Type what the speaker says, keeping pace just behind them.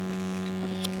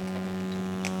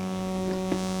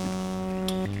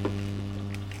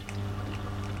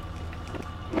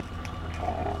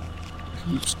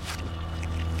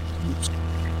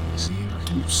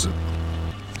Hello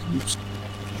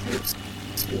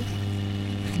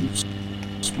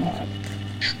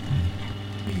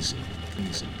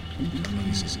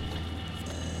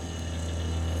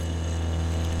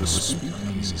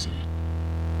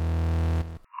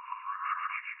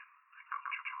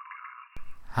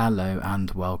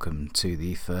and welcome to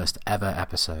the first ever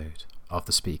episode of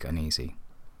the Speak Uneasy.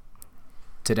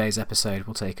 Today's episode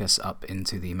will take us up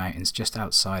into the mountains just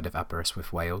outside of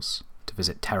Aberystwyth, Wales, to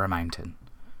visit Terror Mountain,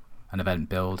 an event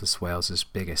billed as Wales's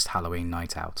biggest Halloween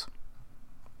night out.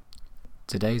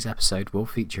 Today's episode will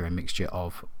feature a mixture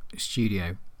of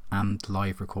studio and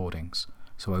live recordings,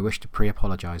 so I wish to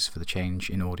pre-apologise for the change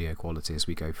in audio quality as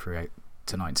we go through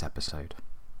tonight's episode.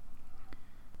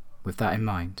 With that in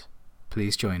mind,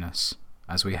 please join us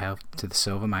as we head to the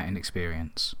Silver Mountain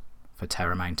Experience for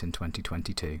Terror Mountain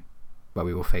 2022, where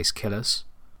we will face killers,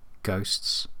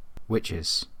 ghosts,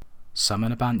 witches,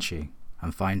 summon a banshee,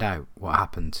 and find out what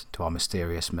happened to our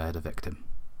mysterious murder victim.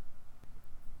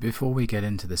 Before we get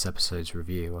into this episode's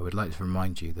review, I would like to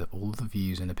remind you that all the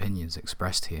views and opinions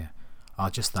expressed here are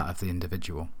just that of the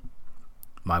individual.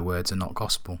 My words are not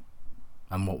gospel,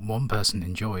 and what one person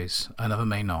enjoys, another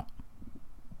may not.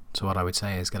 So what I would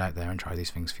say is get out there and try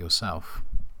these things for yourself.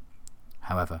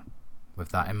 However, with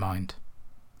that in mind,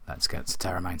 let's get to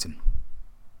Terror Mountain.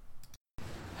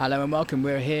 Hello and welcome.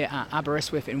 We're here at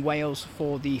Aberystwyth in Wales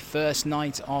for the first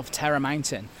night of Terror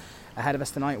Mountain. Ahead of us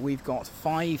tonight we've got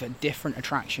 5 different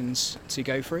attractions to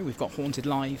go through. We've got Haunted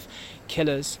Live,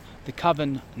 Killers, The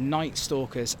Coven, Night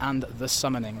Stalkers and The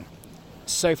Summoning.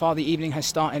 So far the evening has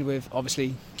started with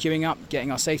obviously queuing up, getting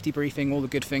our safety briefing, all the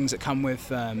good things that come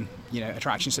with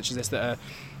attractions such as this that are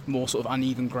more sort of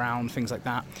uneven ground, things like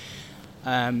that.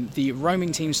 The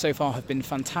roaming teams so far have been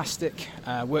fantastic,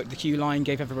 worked the queue line,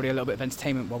 gave everybody a little bit of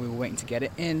entertainment while we were waiting to get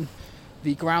it in.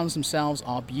 The grounds themselves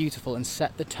are beautiful and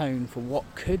set the tone for what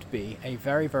could be a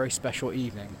very, very special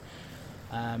evening.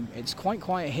 It's quite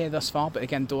quiet here thus far, but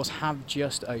again, doors have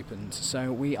just opened.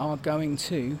 So we are going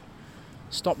to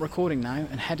stop recording now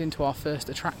and head into our first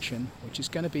attraction, which is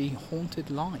going to be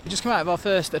Haunted Live. We just come out of our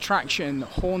first attraction,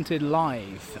 Haunted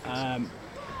Live.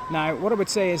 Now, what I would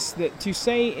say is that to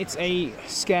say it's a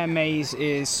scare maze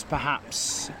is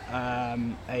perhaps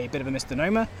a bit of a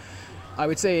misnomer. I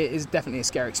would say it is definitely a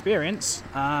scare experience.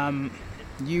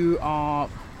 You are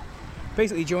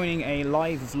basically joining a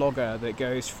live vlogger that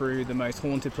goes through the most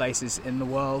haunted places in the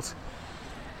world,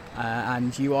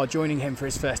 and you are joining him for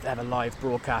his first ever live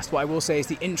broadcast. What I will say is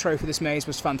the intro for this maze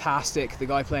was fantastic. The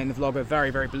guy playing the vlogger,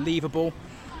 very, very believable.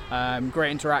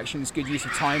 Great interactions, good use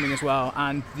of timing as well,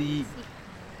 and the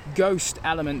ghost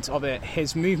element of it,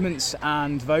 his movements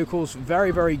and vocals, very,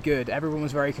 very good. Everyone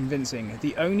was very convincing.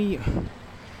 The only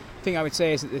thing I would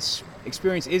say is that this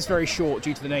experience is very short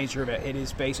due to the nature of it. It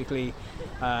is basically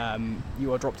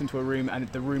you are dropped into a room and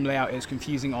the room layout is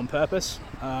confusing on purpose.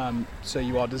 So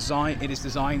it is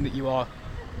designed that you are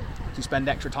to spend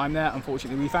extra time there.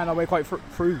 Unfortunately, we found our way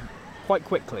through quite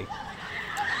quickly.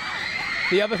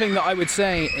 The other thing that I would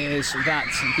say is that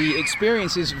the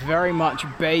experience is very much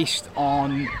based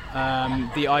on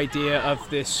the idea of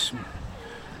this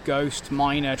ghost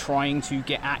miner trying to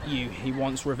get at you. He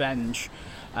wants revenge,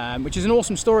 which is an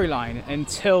awesome storyline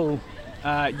until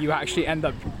you actually end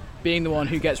up being the one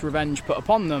who gets revenge put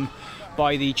upon them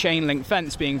by the chain link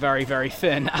fence being very, very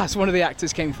thin. As one of the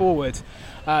actors came forward,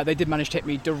 they did manage to hit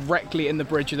me directly in the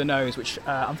bridge of the nose, which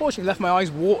unfortunately left my eyes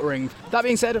watering. That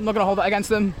being said, I'm not going to hold that against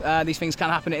them. These things can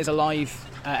happen. It is a live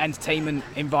entertainment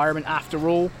environment after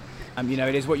all.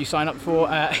 It is what you sign up for.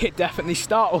 It definitely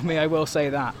startled me, I will say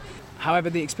that. However,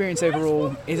 the experience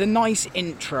overall is a nice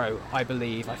intro, I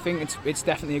believe. I think it's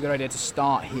definitely a good idea to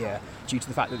start here due to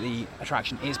the fact that the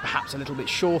attraction is perhaps a little bit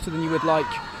shorter than you would like.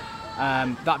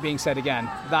 That being said, again,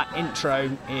 that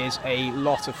intro is a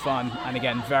lot of fun and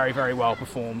again, very, very well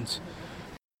performed.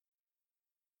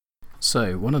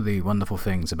 So, one of the wonderful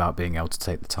things about being able to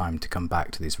take the time to come back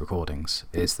to these recordings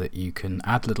is that you can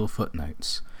add little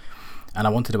footnotes. And I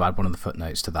wanted to add one of the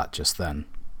footnotes to that just then.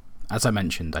 As I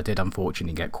mentioned, I did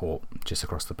unfortunately get caught just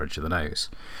across the bridge of the nose.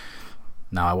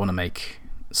 Now, I want to make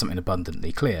something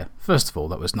abundantly clear. First of all,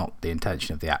 that was not the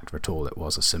intention of the actor at all. It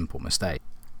was a simple mistake.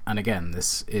 And again,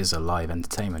 this is a live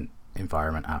entertainment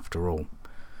environment after all.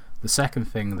 The second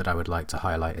thing that I would like to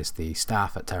highlight is the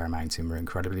staff at Terror Mountain were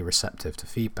incredibly receptive to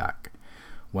feedback.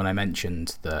 When I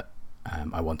mentioned that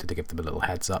I wanted to give them a little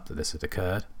heads up that this had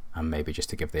occurred, and maybe just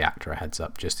to give the actor a heads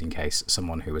up just in case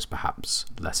someone who was perhaps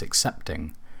less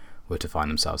accepting were to find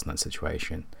themselves in that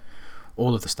situation.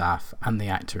 All of the staff and the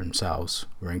actor themselves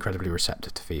were incredibly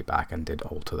receptive to feedback and did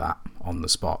alter that on the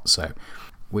spot. So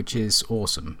which is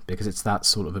awesome because it's that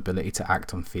sort of ability to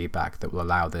act on feedback that will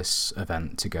allow this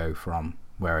event to go from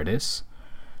where it is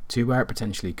to where it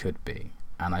potentially could be.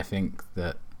 And I think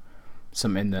that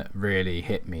something that really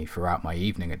hit me throughout my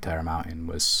evening at Terra Mountain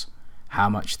was how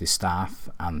much the staff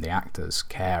and the actors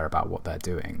care about what they're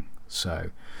doing.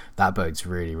 So that bodes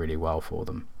really, really well for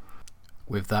them.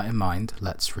 With that in mind,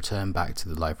 let's return back to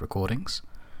the live recordings.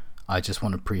 I just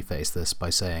want to preface this by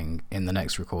saying in the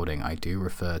next recording I do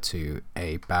refer to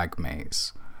a bag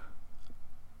maze.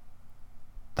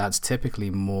 That's typically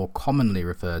more commonly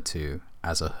referred to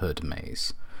as a hood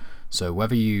maze. So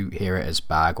whether you hear it as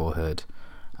bag or hood,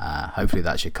 hopefully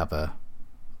that should cover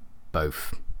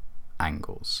both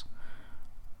angles.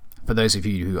 For those of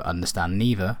you who understand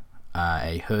neither,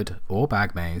 a hood or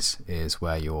bag maze is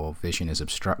where your vision is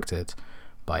obstructed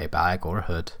by a bag or a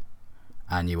hood,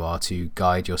 and you are to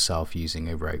guide yourself using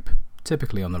a rope,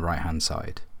 typically on the right hand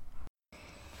side.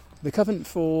 The Covenant,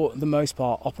 for the most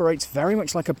part, operates very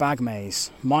much like a bag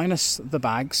maze, minus the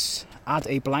bags. Add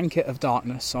a blanket of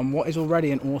darkness on what is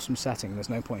already an awesome setting. There's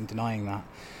no point in denying that.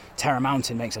 Terra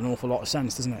Mountain makes an awful lot of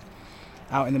sense, doesn't it?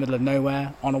 Out in the middle of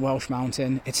nowhere, on a Welsh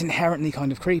mountain, it's inherently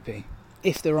kind of creepy.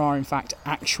 If there are in fact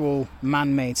actual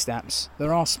man-made steps,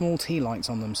 there are small tea lights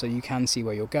on them so you can see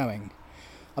where you're going.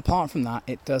 Apart from that,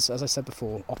 it does, as I said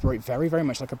before, operate very, very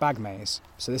much like a bag maze.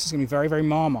 So this is going to be very, very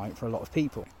Marmite for a lot of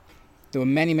people. There were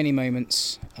many, many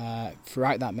moments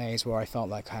throughout that maze where I felt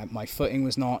like my footing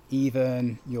was not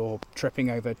even. You're tripping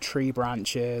over tree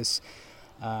branches,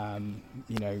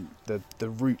 the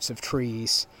roots of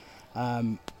trees,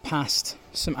 past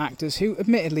some actors who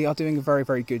admittedly are doing a very,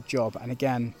 very good job. And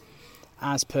again,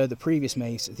 as per the previous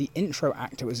maze, the intro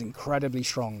actor was incredibly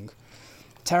strong.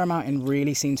 Terra Mountain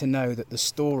really seem to know that the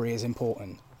story is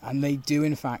important, and they do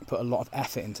in fact put a lot of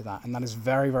effort into that, and that is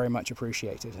very, very much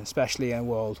appreciated, especially in a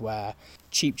world where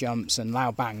cheap jumps and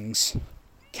loud bangs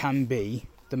can be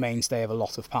the mainstay of a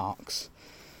lot of parks.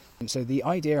 And so the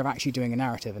idea of actually doing a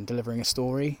narrative and delivering a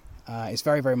story is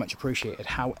very, very much appreciated.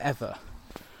 However,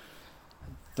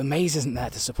 the maze isn't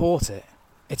there to support it.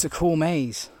 It's a cool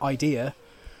maze idea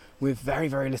with very,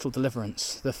 very little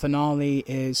deliverance. The finale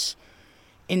is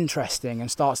interesting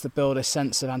and starts to build a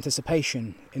sense of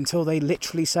anticipation until they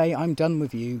literally say, "I'm done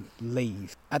with you,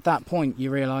 leave." At that point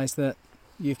you realise that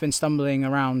you've been stumbling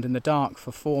around in the dark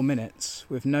for 4 minutes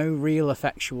with no real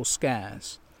effectual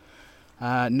scares,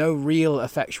 no real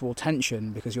effectual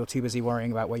tension, because you're too busy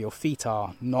worrying about where your feet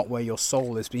are, not where your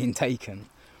soul is being taken.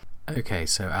 Okay,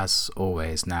 so as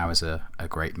always, now is a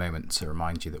great moment to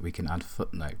remind you that we can add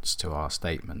footnotes to our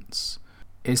statements.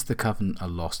 Is the Covenant a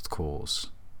lost cause?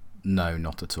 No,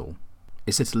 not at all.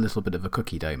 Is it a little bit of a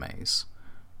cookie dough maze?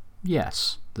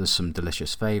 Yes, there's some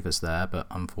delicious favours there, but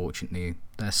unfortunately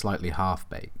they're slightly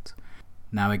half-baked.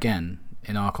 Now again,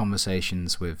 in our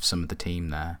conversations with some of the team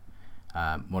there,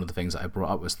 one of the things that I brought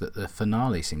up was that the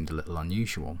finale seemed a little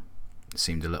unusual. It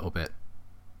seemed a little bit,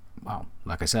 well,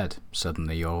 like I said,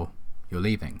 suddenly you're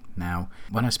leaving. Now,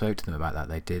 when I spoke to them about that,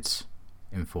 they did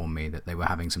inform me that they were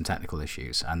having some technical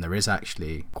issues, and there is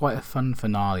actually quite a fun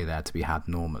finale there to be had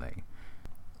normally.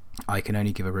 I can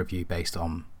only give a review based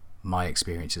on my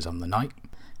experiences on the night,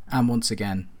 and once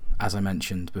again, as I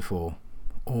mentioned before,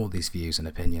 all these views and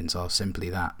opinions are simply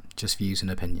that, just views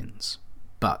and opinions.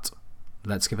 But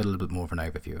let's give it a little bit more of an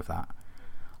overview of that.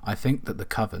 I think that the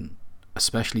Covenant,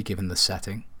 especially given the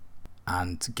setting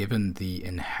and given the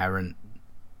inherent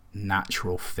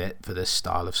natural fit for this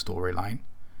style of storyline,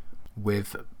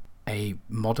 with a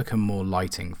modicum more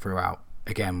lighting throughout.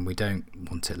 Again, we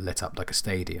don't want it lit up like a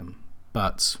stadium,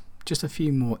 but just a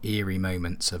few more eerie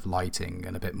moments of lighting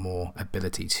and a bit more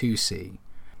ability to see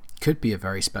could be a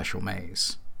very special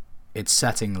maze. Its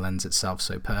setting lends itself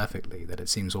so perfectly that it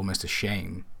seems almost a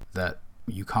shame that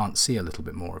you can't see a little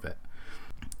bit more of it.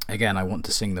 Again, I want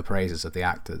to sing the praises of the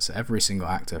actors. Every single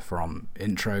actor from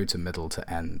intro to middle to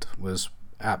end was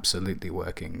absolutely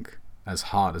working as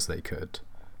hard as they could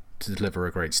to deliver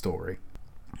a great story.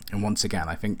 And once again,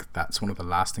 I think that's one of the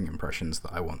lasting impressions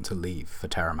that I want to leave for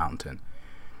Terra Mountain,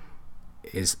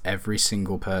 is every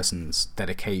single person's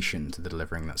dedication to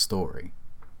delivering that story.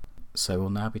 So we'll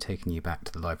now be taking you back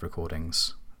to the live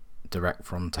recordings, direct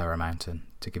from Terra Mountain,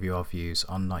 to give you our views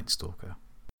on Night Stalker.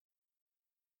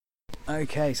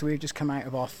 Okay, so we've just come out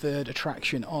of our third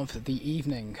attraction of the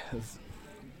evening,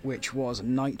 which was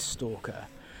Night Stalker.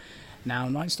 Now,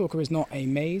 Night Stalker is not a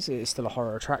maze, it is still a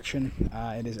horror attraction.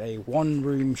 It is a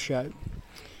one-room show.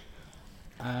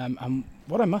 And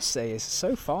what I must say is,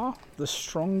 so far, the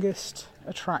strongest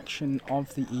attraction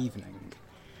of the evening.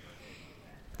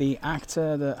 The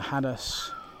actor that had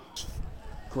us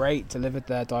great, delivered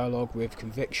their dialogue with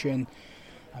conviction.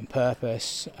 and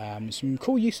purpose. Some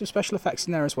cool use of special effects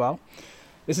in there as well.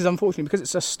 This is unfortunately, because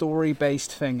it's a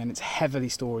story-based thing and it's heavily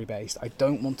story-based, I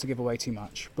don't want to give away too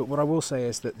much. But what I will say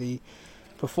is that the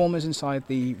performers inside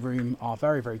the room are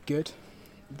very, very good.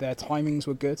 Their timings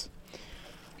were good.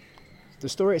 The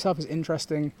story itself is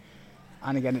interesting,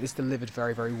 and again, it is delivered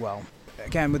very, very well.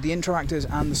 Again, with the intro actors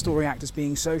and the story actors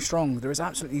being so strong, there is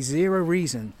absolutely zero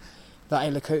reason that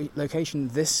a location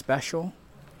this special,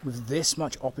 with this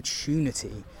much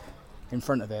opportunity in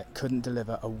front of it, couldn't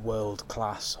deliver a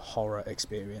world-class horror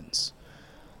experience.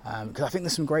 Because I think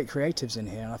there's some great creatives in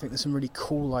here, and I think there's some really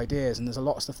cool ideas, and there's a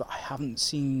lot of stuff that I haven't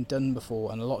seen done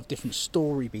before, and a lot of different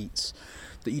story beats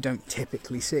that you don't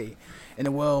typically see in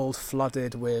a world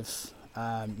flooded with,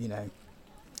 and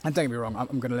don't get me wrong,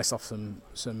 I'm going to list off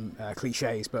some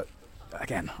cliches, but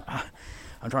again,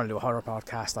 I'm trying to do a horror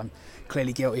podcast. I'm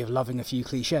clearly guilty of loving a few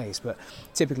cliches, but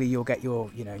typically you'll get your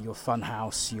fun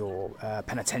house, your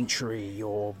penitentiary,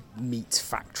 your meat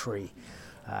factory,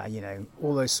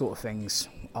 all those sort of things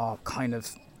are kind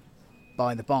of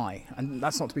by the by. And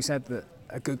that's not to be said that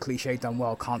a good cliche done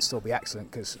well can't still be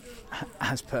excellent, because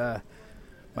as per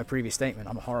my previous statement,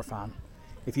 I'm a horror fan.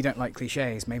 If you don't like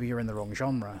cliches, maybe you're in the wrong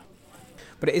genre.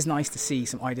 But it is nice to see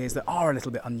some ideas that are a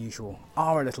little bit unusual,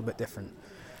 are a little bit different.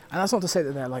 And that's not to say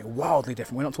that they're like wildly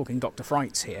different. We're not talking Dr.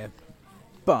 Frights here,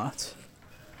 but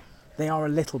they are a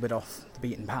little bit off the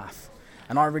beaten path.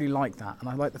 And I really like that. And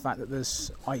I like the fact that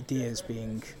there's ideas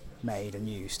being made and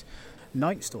used.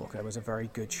 Night Stalker was a very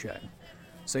good show.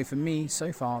 So for me,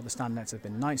 so far, the standouts have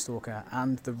been Night Stalker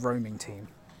and the roaming team.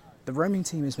 The roaming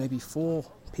team is maybe 5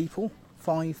 people,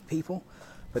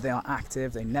 but they are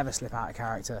active, they never slip out of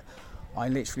character. I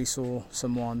literally saw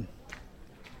someone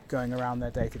going around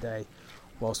their day-to-day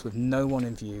whilst with no one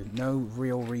in view, no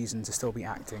real reason to still be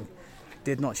acting,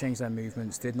 did not change their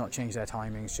movements, did not change their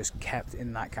timings, just kept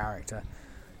in that character.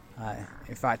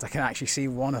 In fact, I can actually see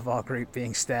one of our group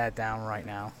being stared down right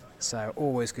now, so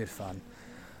always good fun.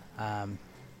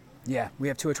 We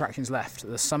have 2 attractions left,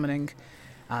 the Summoning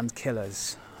and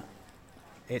Killers.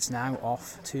 It's now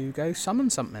off to go summon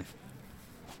something.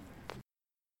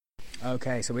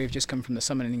 Okay, so we've just come from the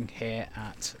Summoning here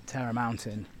at Terror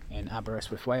Mountain in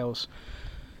Aberystwyth, Wales.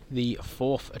 The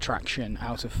 4th attraction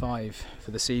out of 5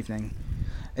 for this evening.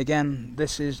 Again,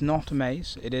 this is not a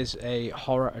maze, it is a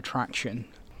horror attraction.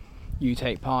 You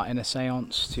take part in a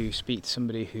seance to speak to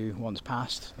somebody who once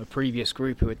passed. A previous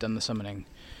group who had done the summoning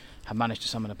had managed to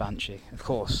summon a banshee. Of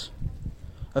course,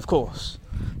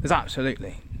 there's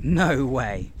absolutely no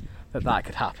way that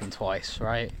could happen twice,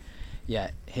 right?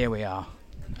 Yet, here we are.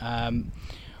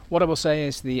 What I will say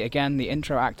is the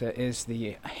intro actor is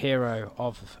the hero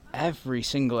of every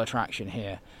single attraction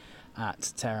here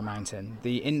at Terror Mountain.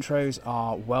 The intros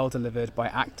are well delivered by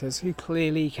actors who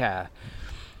clearly care.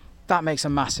 That makes a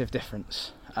massive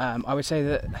difference. I would say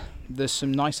that there's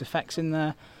some nice effects in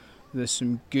there. There's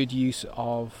some good use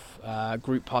of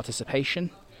group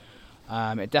participation.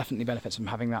 It definitely benefits from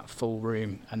having that full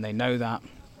room, and they know that.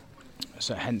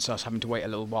 So hence us having to wait a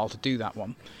little while to do that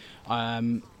one.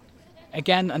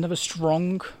 Again, another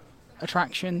strong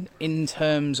attraction in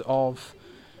terms of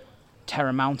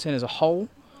Terror Mountain as a whole.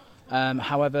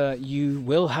 However, you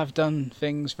will have done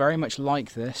things very much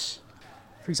like this.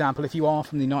 For example, if you are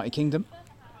from the United Kingdom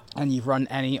and you've run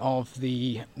any of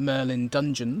the Merlin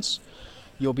dungeons,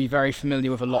 you'll be very familiar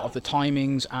with a lot of the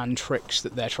timings and tricks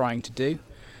that they're trying to do.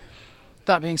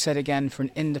 That being said, again, for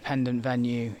an independent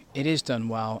venue, it is done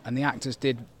well, and the actors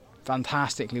did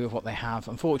fantastically with what they have.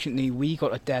 Unfortunately, we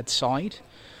got a dead side.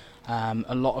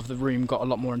 A lot of the room got a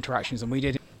lot more interactions than we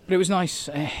did. But it was nice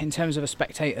in terms of a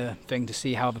spectator thing to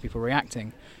see how other people were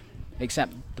reacting.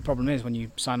 Except the problem is when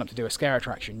you sign up to do a scare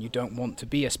attraction, you don't want to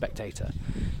be a spectator.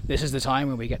 This is the time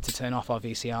when we get to turn off our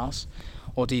VCRs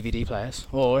or DVD players,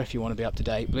 or if you want to be up to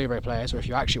date, Blu-ray players, or if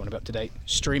you actually want to be up to date,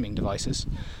 streaming devices.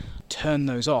 Turn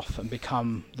those off and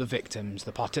become the victims,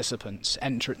 the participants,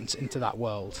 entrants into that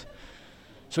world.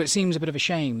 So it seems a bit of a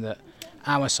shame that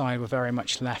our side were very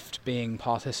much left being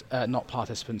not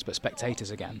participants but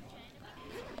spectators again.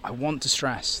 I want to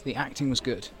stress the acting was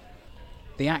good.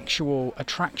 The actual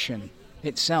attraction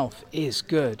itself is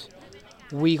good.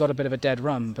 We got a bit of a dead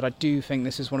run, but I do think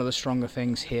this is one of the stronger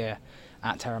things here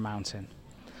at Terror Mountain.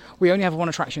 We only have 1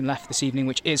 attraction left this evening,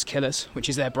 which is Killers, which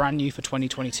is their brand new for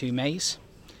 2022 maze.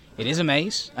 It is a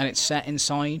maze, and it's set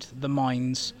inside the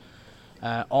mines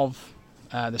of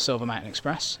the Silver Mountain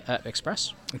Express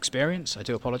experience. I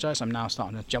do apologise, I'm now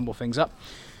starting to jumble things up.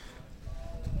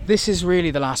 This is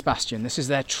really the last bastion. This is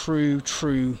their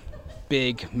true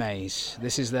big maze.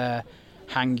 This is their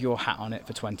hang your hat on it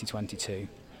for 2022.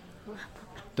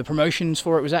 The promotions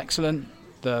for it was excellent.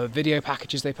 The video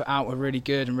packages they put out were really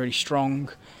good and really strong.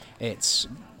 It's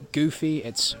goofy,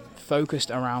 it's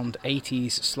focused around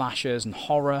 80s slashers and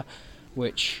horror,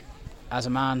 which as a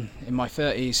man in my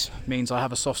 30s means I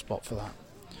have a soft spot for that.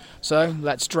 So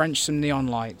let's drench some neon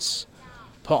lights,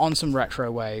 put on some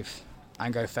retro wave,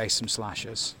 and go face some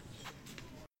slashers.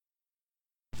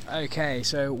 Okay,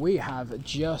 so we have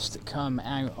just come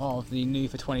out of the new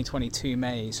for 2022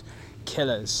 maze,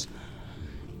 Killers.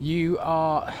 You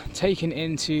are taken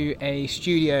into a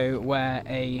studio where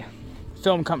a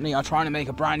film company are trying to make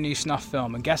a brand new snuff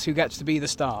film, and guess who gets to be the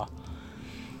star?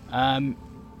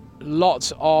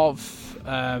 Lots of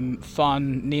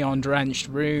fun, neon-drenched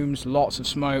rooms, lots of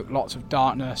smoke, lots of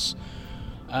darkness,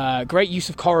 great use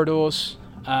of corridors.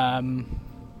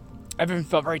 Everything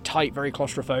felt very tight, very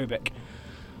claustrophobic.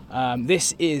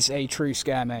 This is a true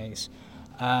scare maze.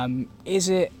 Is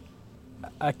it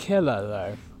a killer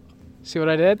though? See what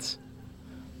I did?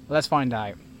 Let's find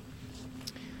out.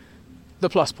 The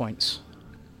plus points.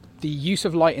 The use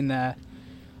of light in there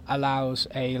allows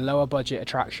a lower budget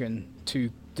attraction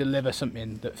to deliver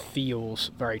something that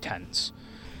feels very tense.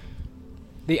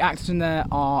 The actors in there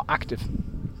are active.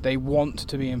 They want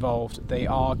to be involved. They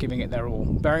are giving it their all.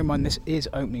 Bear in mind, this is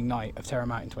opening night of Terror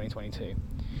Mountain 2022.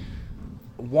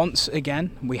 Once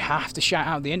again, we have to shout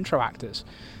out the intro actors.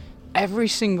 Every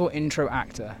single intro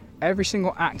actor, every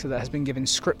single actor that has been given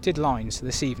scripted lines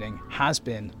this evening has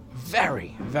been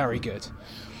very, very good.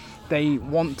 They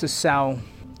want to sell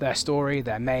their story,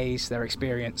 their maze, their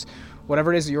experience.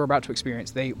 Whatever it is that you're about to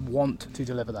experience, they want to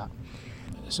deliver that.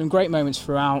 Some great moments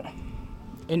throughout.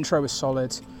 Intro is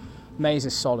solid. Maze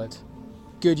is solid.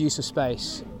 Good use of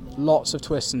space. Lots of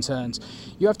twists and turns.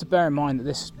 You have to bear in mind that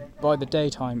this, by the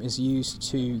daytime, is used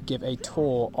to give a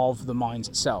tour of the mines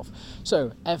itself.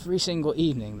 So every single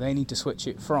evening they need to switch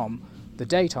it from the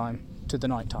daytime to the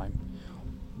nighttime.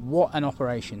 What an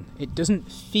operation. It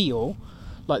doesn't feel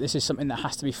like this is something that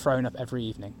has to be thrown up every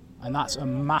evening. And that's a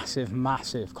massive,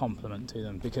 massive compliment to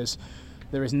them, because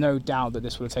there is no doubt that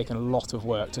this would have taken a lot of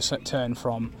work to turn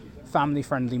from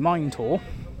family-friendly mine tour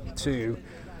to,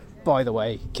 by the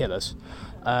way, Killers.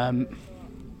 And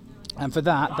for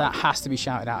that has to be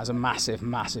shouted out as a massive,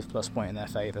 massive plus point in their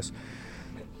favours.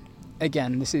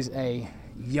 Again, this is a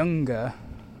younger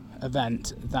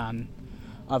event than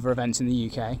other events in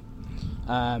the UK.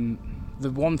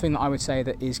 The one thing that I would say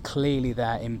that is clearly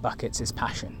there in buckets is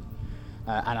passion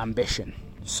and ambition.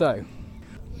 So,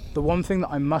 the one thing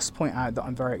that I must point out that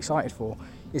I'm very excited for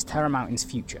is Terror Mountain's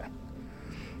future.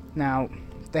 Now,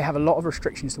 they have a lot of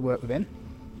restrictions to work within,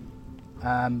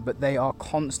 but they are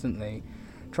constantly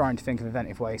trying to think of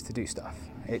inventive ways to do stuff.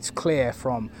 It's clear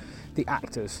from the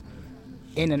actors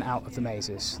in and out of the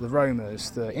mazes, the roamers,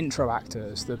 the intro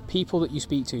actors, the people that you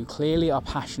speak to clearly are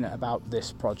passionate about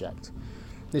this project.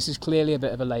 This is clearly a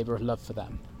bit of a labour of love for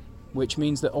them, which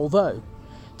means that although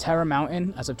Terror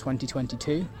Mountain, as of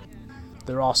 2022,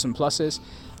 there are some pluses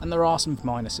and there are some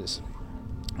minuses.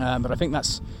 But I think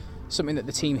that's something that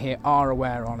the team here are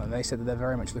aware on, and they said that they're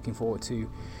very much looking forward to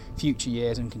future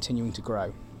years and continuing to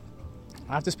grow.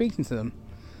 After speaking to them,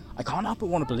 I can't help but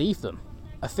want to believe them.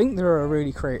 I think they're a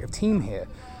really creative team here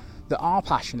that are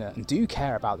passionate and do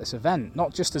care about this event,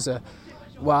 not just as a,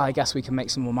 well, I guess we can make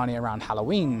some more money around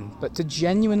Halloween, but to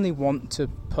genuinely want to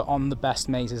put on the best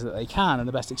mazes that they can and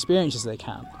the best experiences they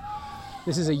can.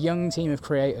 This is a young team of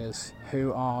creators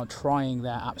who are trying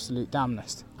their absolute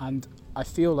damnedest, and I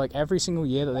feel like every single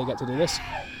year that they get to do this,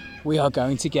 we are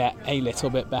going to get a little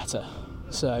bit better.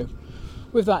 So,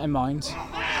 with that in mind,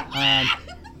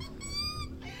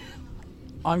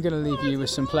 I'm going to leave you with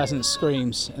some pleasant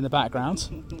screams in the background.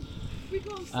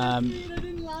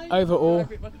 Overall,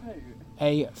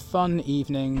 a fun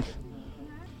evening,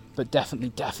 but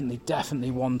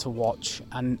definitely one to watch,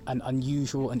 and an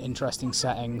unusual and interesting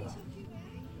setting,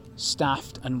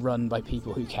 staffed and run by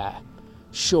people who care.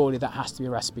 Surely that has to be a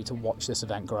recipe to watch this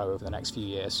event grow over the next few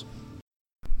years.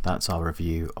 That's our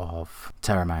review of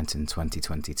Terror Mountain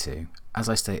 2022. As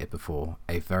I stated before,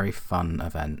 a very fun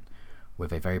event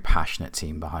with a very passionate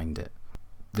team behind it.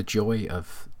 The joy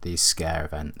of these scare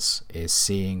events is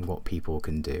seeing what people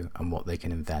can do and what they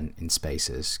can invent in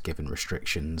spaces given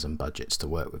restrictions and budgets to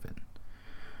work within.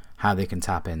 How they can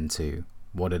tap into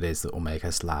what it is that will make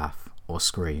us laugh or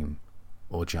scream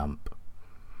or jump.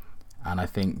 And I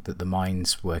think that the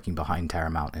minds working behind Terror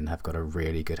Mountain have got a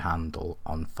really good handle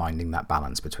on finding that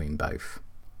balance between both.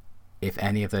 If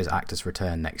any of those actors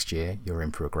return next year, you're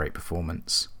in for a great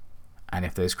performance. And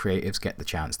if those creatives get the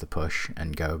chance to push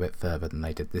and go a bit further than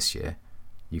they did this year,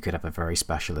 you could have a very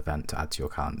special event to add to your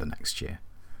calendar next year.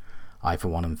 I, for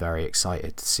one, am very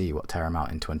excited to see what Terror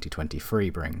Mountain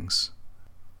 2023 brings.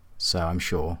 So I'm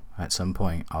sure at some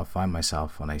point I'll find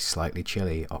myself on a slightly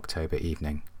chilly October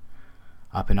evening,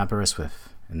 up in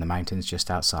Aberystwyth in the mountains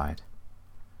just outside,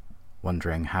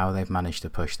 wondering how they've managed to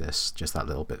push this just that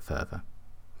little bit further.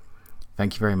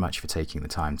 Thank you very much for taking the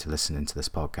time to listen into this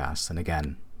podcast, and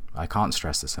again, I can't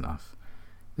stress this enough.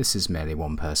 This is merely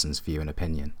one person's view and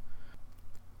opinion.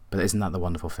 But isn't that the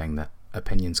wonderful thing, that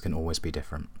opinions can always be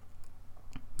different?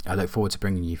 I look forward to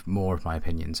bringing you more of my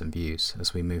opinions and views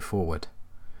as we move forward.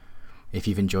 If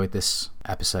you've enjoyed this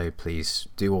episode, please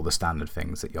do all the standard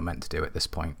things that you're meant to do at this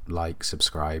point. Like,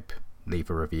 subscribe, leave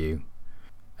a review.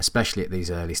 Especially at these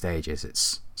early stages,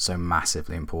 it's so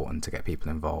massively important to get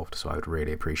people involved, so I would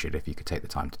really appreciate it if you could take the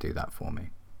time to do that for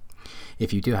me.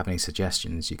 If you do have any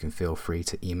suggestions, you can feel free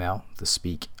to email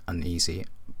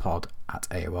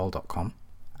thespeakuneasypod@aol.com,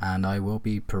 and I will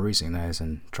be perusing those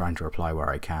and trying to reply where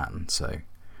I can. So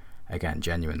again,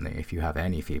 genuinely, if you have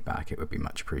any feedback, it would be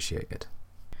much appreciated.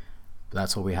 But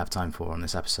that's all we have time for on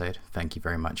this episode. Thank you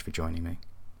very much for joining me.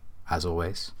 As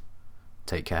always,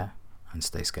 take care and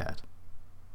stay scared.